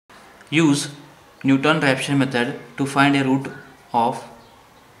Use Newton Raphson method to find a real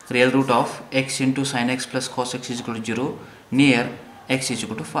root of x into sin x plus cos x is equal to 0 near x is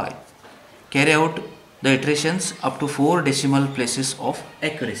equal to 5. Carry out the iterations up to 4 decimal places of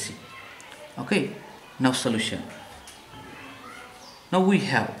accuracy. Okay, now solution. Now we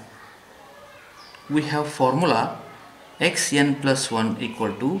have formula xn plus 1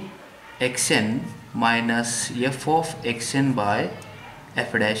 equal to xn minus f of xn by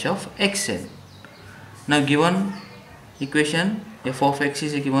f dash of xn. Now given equation, f of x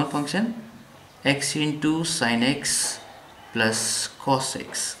is a given function, x into sin x plus cos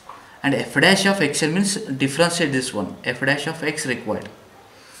x, and f dash of xn means differentiate this one, f dash of x required.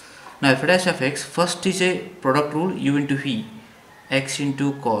 Now f dash of x, first is a product rule, u into v, x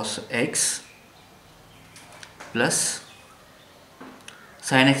into cos x plus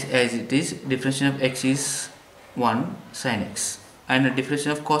sin x as it is, differentiation of x is 1 sin x, and the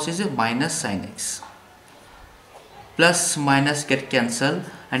differentiation of cos is a minus sin x. Plus minus get cancelled,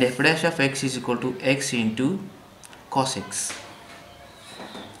 and f dash of x is equal to x into cos x.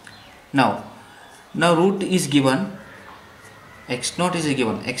 Now root is given, x naught is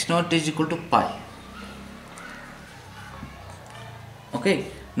given, x naught is equal to pi. Okay,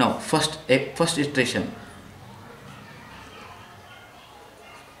 now first iteration.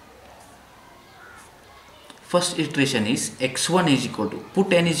 First iteration is x1 is equal to,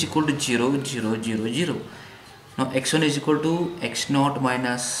 put n is equal to 0 0 0 0. Now x1 is equal to x naught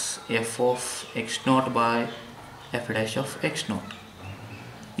minus f of x naught by f dash of x naught.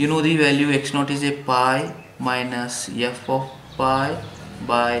 You know the value x naught is a pi minus f of pi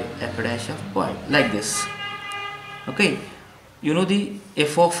by f dash of pi, like this. Okay, you know the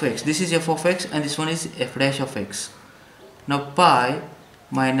f of x, this is f of x and this one is f dash of x. Now pi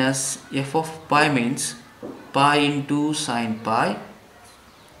minus f of pi means pi into sin pi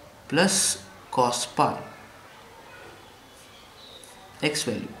plus cos pi, x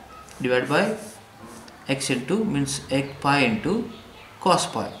value divided by x into means pi into cos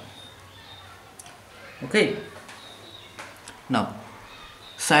pi. Okay, now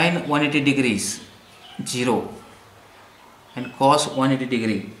sin 180 degrees 0 and cos 180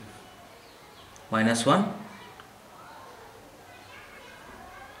 degree minus 1.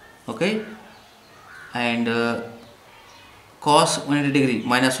 Okay, and cos 180 degree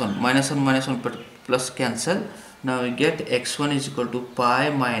minus 1 plus cancel. Now we get x1 is equal to pi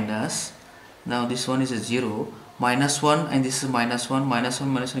minus, now this one is a 0, minus 1 and this is minus 1 minus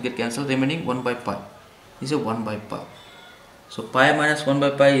 1 get cancelled, remaining 1 by pi is a 1 by pi. So pi minus 1 by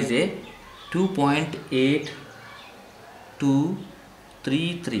pi is a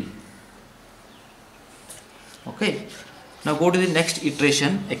 2.8233. Okay, now go to the next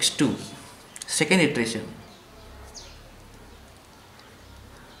iteration, x2, second iteration.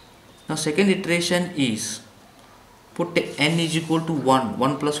 Now second iteration is, put n is equal to 1,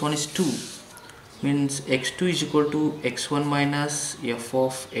 1 plus 1 is 2, means x2 is equal to x1 minus f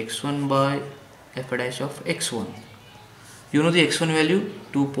of x1 by f dash of x1. You know the x1 value,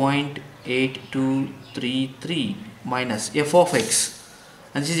 2.8233 minus f of x,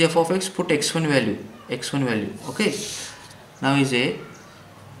 and this is f of x, put x1 value, okay. Now is a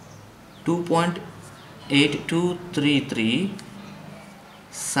 2.8233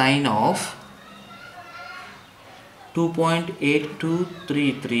 sine of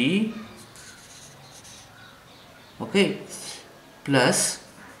 2.8233, okay, plus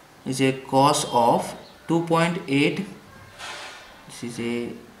is a cos of 2.8, this is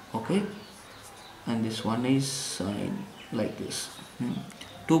a, okay, and this one is sine, like this,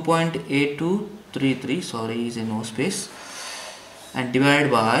 2.8233, sorry, is a no space, and divided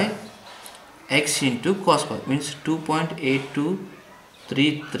by x into cos pi, means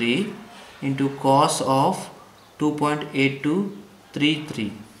 2.8233 into cos of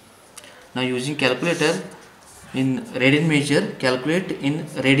 2.8233. Now using calculator in radian measure, calculate in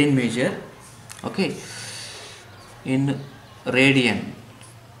radian measure. Okay, in radian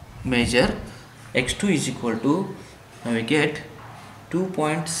measure, x2 is equal to, now we get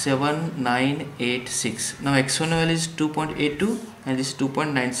 2.7986. Now x1 value is 2.82 and this is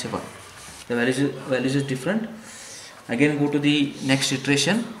 2.97. The values is different. Again go to the next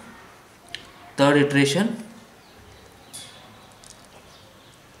iteration, third iteration.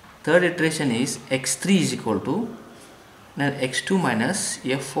 Third iteration is x3 is equal to, now x2 minus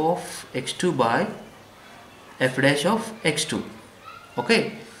f of x2 by f dash of x2.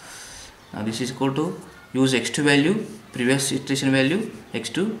 Okay, now this is equal to, use x2 value, previous iteration value,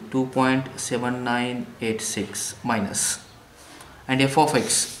 x2 2.7986 minus, and f of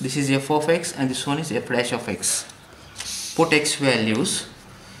x, this is f of x and this one is f dash of x. Put x values,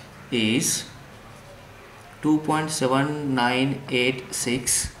 is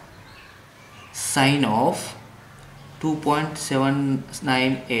 2.7986 sine of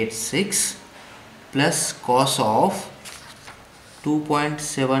 2.7986 plus cos of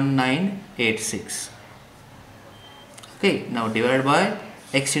 2.7986. Okay, now divide by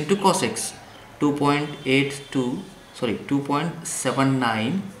x into cos x.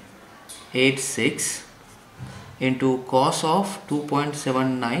 2.7986 into cos of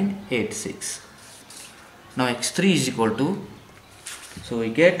 2.7986. Now x3 is equal to, so we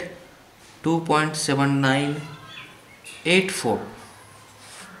get 2.7984.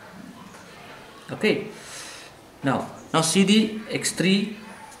 Okay, now see the x3,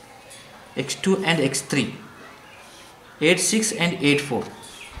 x2 and x3, 86 and 84.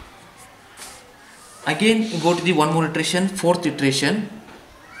 Again go to the one more iteration, fourth iteration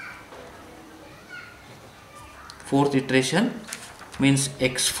means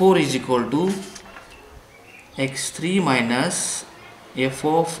x4 is equal to x3 minus f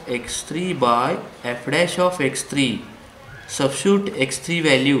of x3 by f dash of x3. Substitute x3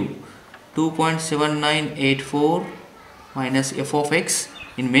 value 2.7984 minus f of x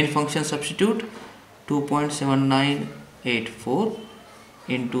in main function. Substitute 2.7984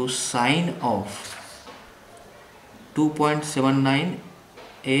 into sine of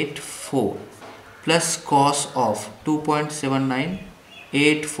 2.7984 plus cos of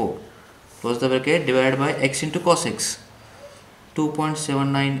 2.7984, close the bracket, divided by x into cos x.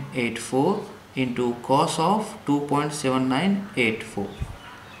 2.7984 into cos of 2.7984.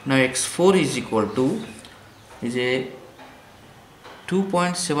 Now x4 is equal to is a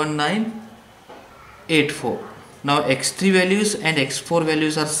 2.7984. Now x3 values and x4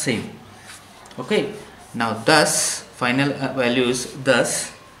 values are same. Okay, now thus final values,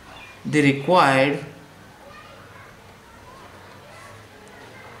 thus the required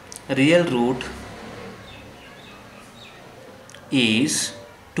real root is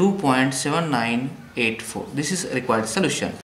 2.7984. This is required solution.